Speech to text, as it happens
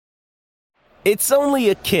It's only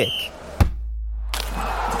a kick,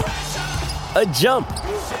 a jump,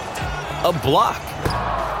 a block.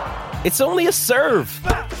 It's only a serve.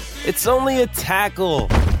 It's only a tackle,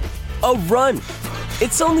 a run.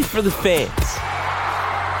 It's only for the fans.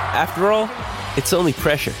 After all, it's only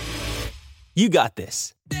pressure. You got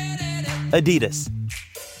this. Adidas.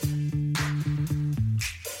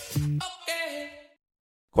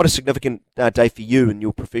 Quite a significant day for you in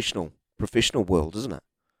your professional world, isn't it?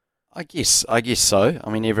 I guess so. I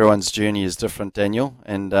mean, everyone's journey is different, Daniel,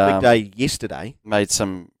 and Big day yesterday. Made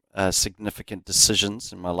some significant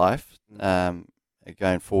decisions in my life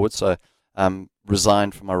going forward. So,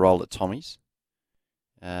 resigned from my role at Tommy's.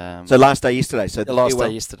 So last day yesterday. So the last day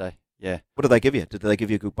yesterday. Yeah. What did they give you? Did they give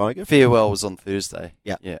you a goodbye gift? Farewell was on Thursday.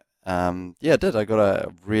 Yeah. Yeah. Yeah, I did. I got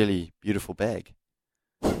a really beautiful bag.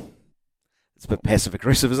 It's a bit passive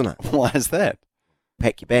aggressive, isn't it? Why is that?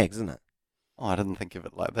 Pack your bags, isn't it? Oh, I didn't think of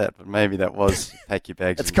it like that, but maybe that was pack your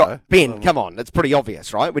bags. Ben, come on, it's pretty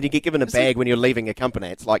obvious, right? When you get given a bag when you're leaving a company,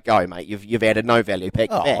 it's like, go, mate, you've added no value,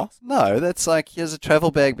 pack your bags. No, that's like, here's a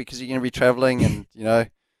travel bag because you're going to be travelling and,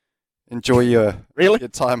 enjoy your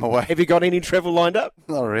time away. Have you got any travel lined up?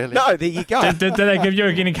 Not really. No, there you go. Did they give you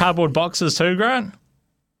any cardboard boxes too, Grant?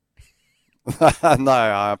 No,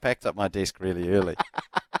 I packed up my desk really early.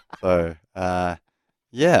 So,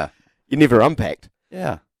 yeah. You never unpacked.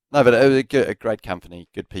 Yeah. No, but it was a great company,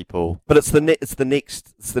 good people. But it's the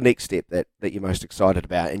next step that you're most excited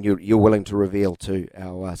about, and you're willing to reveal to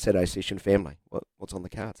our Saturday Session family what's on the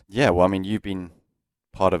cards. Yeah, well, I mean, you've been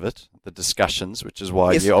part of it, the discussions, which is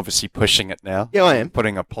why you're obviously pushing it now. Yeah, I am.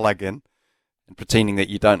 Putting a plug in and pretending that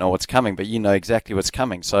you don't know what's coming, but you know exactly what's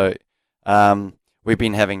coming. So we've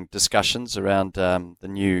been having discussions around the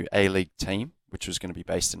new A-League team, which was going to be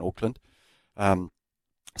based in Auckland.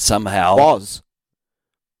 Somehow...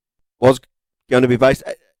 Was going to be based...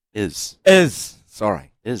 Is going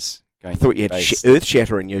I thought you had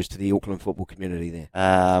earth-shattering news to the Auckland football community there.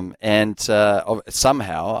 And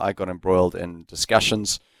somehow I got embroiled in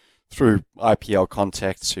discussions through IPL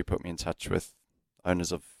contacts who put me in touch with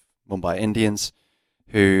owners of Mumbai Indians,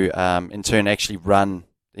 who in turn actually run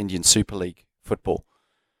Indian Super League football.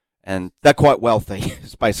 And they're quite wealthy,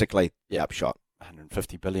 is basically the upshot.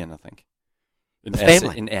 150 billion, I think.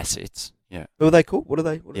 In assets. Yeah. Who are they called? What are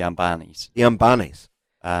they? The Ambanis. The Ambanis.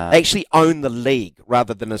 They actually own the league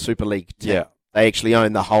rather than a Super League team. Yeah. They actually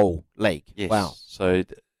own the whole league. Yes. Wow. So,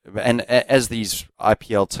 and as these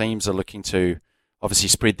IPL teams are looking to obviously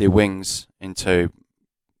spread their wings into,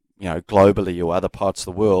 globally or other parts of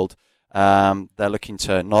the world, they're looking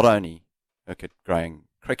to not only look at growing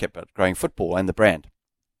cricket, but growing football and the brand.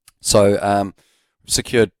 So, we've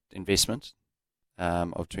secured investment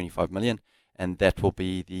of 25 million. And that will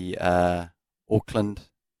be the Auckland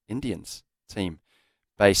Indians team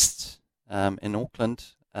based in Auckland,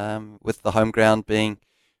 with the home ground being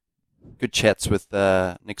good chats with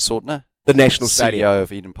Nick Sortner, the National CEO Stadium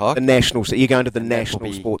of Eden Park. You're going to the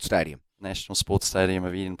National Sports Stadium. National Sports Stadium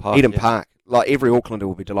of Eden Park. Eden Park. Like every Aucklander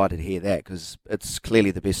will be delighted to hear that because it's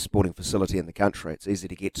clearly the best sporting facility in the country. It's easy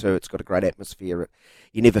to get to. It's got a great atmosphere.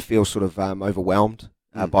 You never feel sort of overwhelmed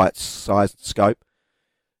by its size and scope.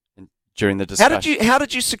 During the discussion. How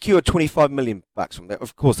did you secure $25 million from that?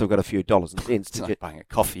 Of course, they've got a few dollars and cents. It's like buying a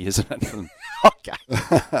coffee, isn't it?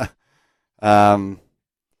 Okay.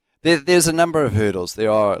 There's a number of hurdles.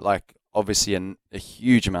 There are obviously a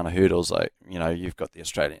huge amount of hurdles. You've got the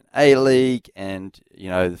Australian A-League, and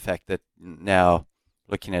the fact that now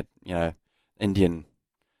looking at Indian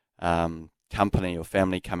company or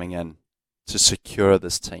family coming in to secure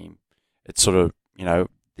this team. It's sort of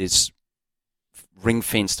there's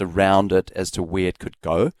ring-fenced around it as to where it could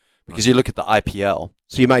go, because you look at the IPL.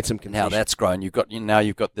 So you made some concessions. Now that's grown. You've got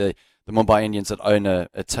the Mumbai Indians that own a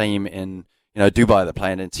team in Dubai that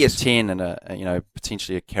play in T10 and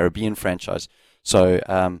potentially a Caribbean franchise.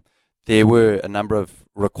 So there were a number of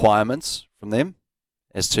requirements from them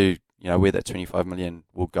as to where that 25 million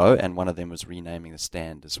will go, and one of them was renaming the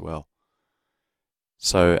stand as well.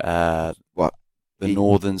 So the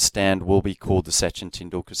northern stand will be called the Sachin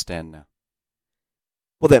Tendulkar stand now.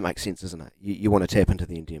 Well, that makes sense, doesn't it? You want to tap into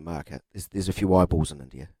the Indian market. There's a few eyeballs in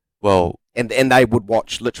India. Well, and they would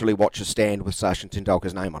literally watch a stand with Sachin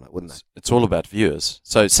Tendulkar's name on it, wouldn't they? It's all about viewers.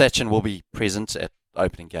 So Sachin will be present at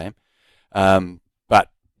opening game,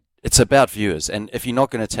 but it's about viewers. And if you're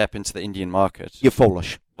not going to tap into the Indian market, you're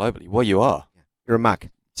foolish globally. Well, you are. You're a mug.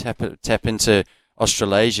 Tap into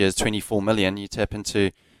Australasia's 24 million. You tap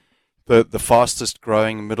into the fastest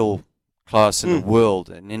growing middle class in the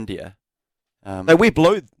world in India. Now, we're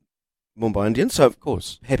blue, Mumbai Indians, so of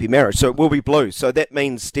course, happy marriage. So it will be blue. So that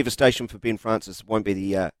means devastation for Ben Francis. Won't be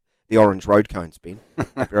the the orange road cones, Ben.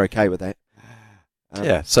 You're okay with that?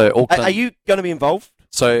 So Auckland. Are you going to be involved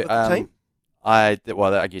So with the team? I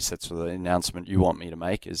guess that's the announcement you want me to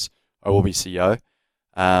make is I will be CEO,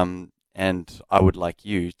 and I would like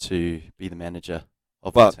you to be the manager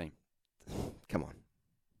of the team. Come on.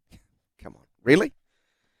 Really?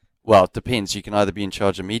 Well, it depends. You can either be in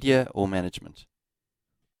charge of media or management.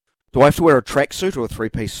 Do I have to wear a tracksuit or a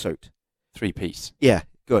three-piece suit? 3-piece. Yeah,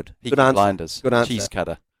 good. Peaky Good answer. Blinders. Good answer. Cheese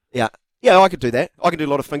cutter. Yeah, I could do that. I can do a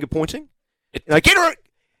lot of finger pointing. Get her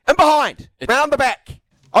in behind, round the back,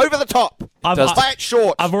 over the top. Play it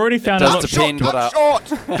short. I've already found Does out. depend what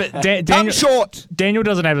short. But Daniel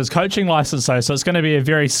doesn't have his coaching license though, so it's going to be a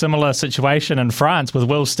very similar situation in France with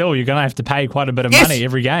Will Still. You're going to have to pay quite a bit of money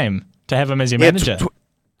every game to have him as your manager.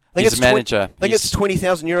 He's a manager. I think it's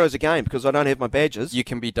 €20,000 a game because I don't have my badges. You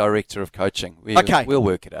can be director of coaching. Okay. We'll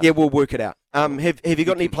work it out. Yeah, we'll work it out. Have you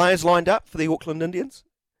got any players lined up for the Auckland Indians?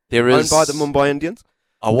 There is. Owned by the Mumbai Indians?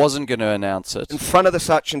 I wasn't going to announce it. In front of the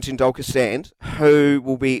Sachin Tendulkar stand, who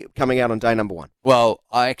will be coming out on day number 1? Well,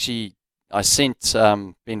 I sent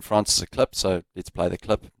Ben Francis a clip, so let's play the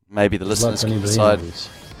clip. Maybe the listeners can decide.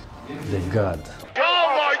 The God. Oh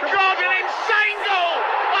my God, an insane goal!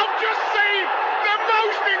 I've just seen the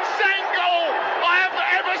most insane goal I have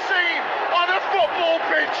ever seen on a football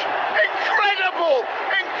pitch. Incredible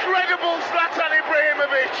Zlatan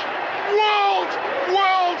Ibrahimovic.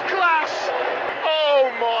 World class.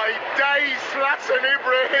 Oh my days, Zlatan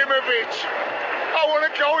Ibrahimovic. I want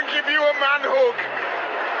to go and give you a man hug.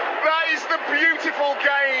 That is the beautiful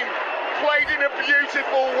game, played in a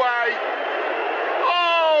beautiful way.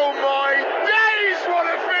 Oh my days, what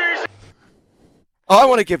a finish! I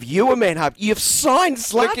want to give you a man hug. You've signed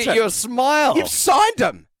Zlatan. Look at your smile. You've signed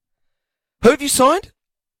him. Who have you signed?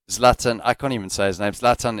 Zlatan, I can't even say his name.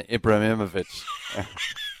 Zlatan Ibrahimovic.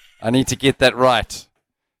 I need to get that right.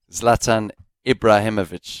 Zlatan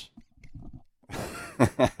Ibrahimovic.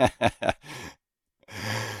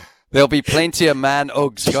 There'll be plenty of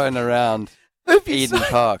man-ugs going around Eden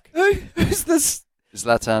Park. Who's this?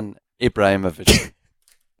 Zlatan Ibrahimovic.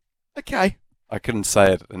 Okay. I couldn't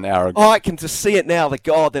say it an hour ago. I can just see it now, the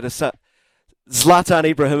God that is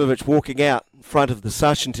Zlatan Ibrahimovic walking out in front of the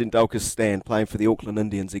Sachin Tendulkar stand playing for the Auckland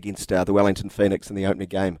Indians against the Wellington Phoenix in the opening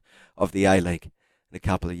game of the A-League in a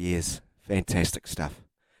couple of years. Fantastic stuff.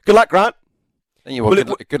 Good luck, Grant.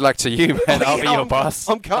 Good luck to you, man. I'll be your boss.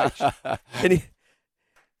 I'm coach.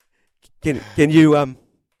 Can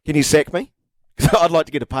you sack me? I'd like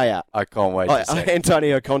to get a payout. I can't wait to sack.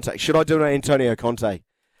 Antonio Conte. Should I do an Antonio Conte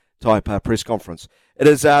type press conference? It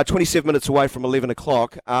is 27 minutes away from 11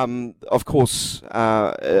 o'clock. Of course,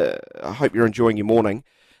 I hope you're enjoying your morning.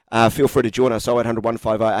 Feel free to join us, 0800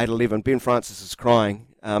 150 811. Ben Francis is crying.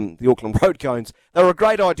 The Auckland Road Cones. They were a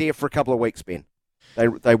great idea for a couple of weeks, Ben.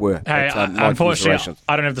 They were. Hey, unfortunately,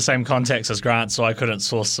 I don't have the same contacts as Grant, so I couldn't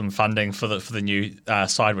source some funding for the new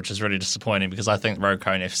side, which is really disappointing because I think Road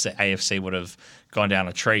Cone AFC would have gone down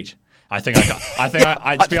a treat. I think to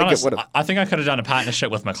be honest, I think I could have done a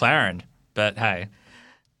partnership with McLaren, but hey.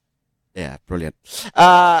 Yeah, brilliant.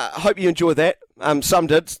 Hope you enjoyed that. Some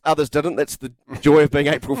did, others didn't. That's the joy of being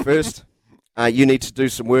April 1st. You need to do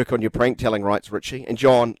some work on your prank telling rights, Richie. And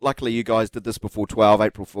John, luckily you guys did this before 12.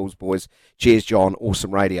 April Fool's, boys. Cheers, John.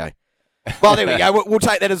 Awesome radio. Well, there we go. We'll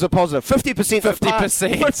take that as a positive. 50%.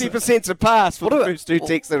 50%'s a pass for the first two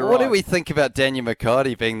texts that What do we think about Daniel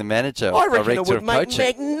McCarty being the manager? I reckon director it would make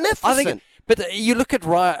magnificent. But you look at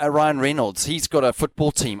Ryan Reynolds. He's got a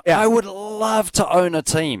football team. Yeah. I would love to own a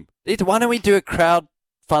team. Why don't we do a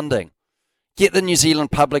crowdfunding? Get the New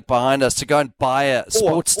Zealand public behind us to go and buy a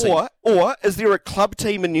sports team. Or is there a club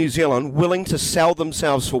team in New Zealand willing to sell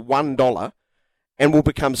themselves for $1 and will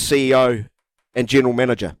become CEO and general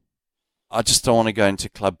manager? I just don't want to go into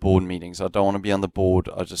club board meetings. I don't want to be on the board.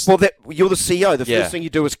 You're the CEO. The first thing you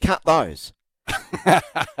do is cut those.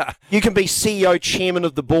 You can be CEO, chairman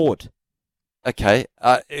of the board. Okay.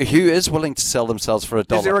 Who is willing to sell themselves for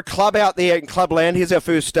 $1? Is there a club out there in Clubland? Here's our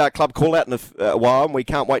first club call out in a while, and we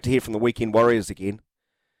can't wait to hear from the Weekend Warriors again.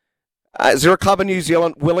 Is there a club in New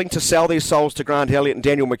Zealand willing to sell their souls to Grant Elliott and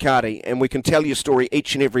Daniel McCarty, and we can tell your story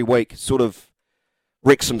each and every week, sort of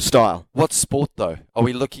Wrexham style? What sport, though? Are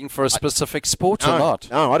we looking for a specific sport or not?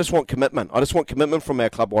 No, I just want commitment. I just want commitment from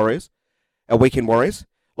our club warriors, our Weekend Warriors.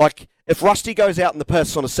 Like, if Rusty goes out in the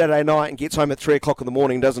piss on a Saturday night and gets home at 3 o'clock in the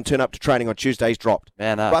morning and doesn't turn up to training on Tuesday, he's dropped.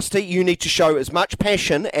 Man up. Rusty, you need to show as much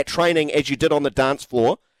passion at training as you did on the dance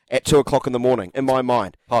floor at 2 o'clock in the morning, in my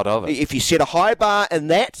mind. Part of it. If you set a high bar in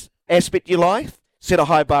that aspect of your life, set a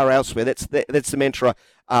high bar elsewhere. That's the mantra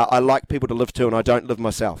I like people to live to, and I don't live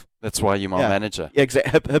myself. That's why you're my manager. Yeah,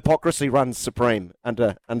 exactly. Hypocrisy runs supreme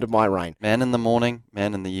under my reign. Man in the morning,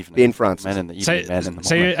 man in the evening. Ben Francis. Man in the evening, man in the morning.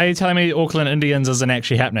 So are you telling me Auckland Indians isn't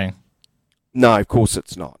actually happening? No, of course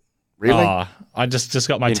it's not. Really? Oh, I just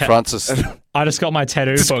got my Francis. I just got my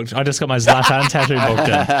tattoo booked. I just got my Zlatan tattoo booked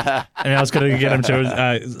in. And I was going to get him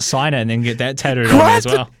to sign it and then get that tattooed on me as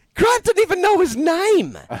well. Grant didn't even know his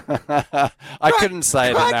name. I couldn't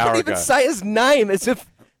say it an hour couldn't ago. even say his name as if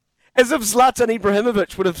Zlatan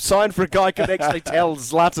Ibrahimovic would have signed for a guy who could actually tell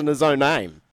Zlatan his own name.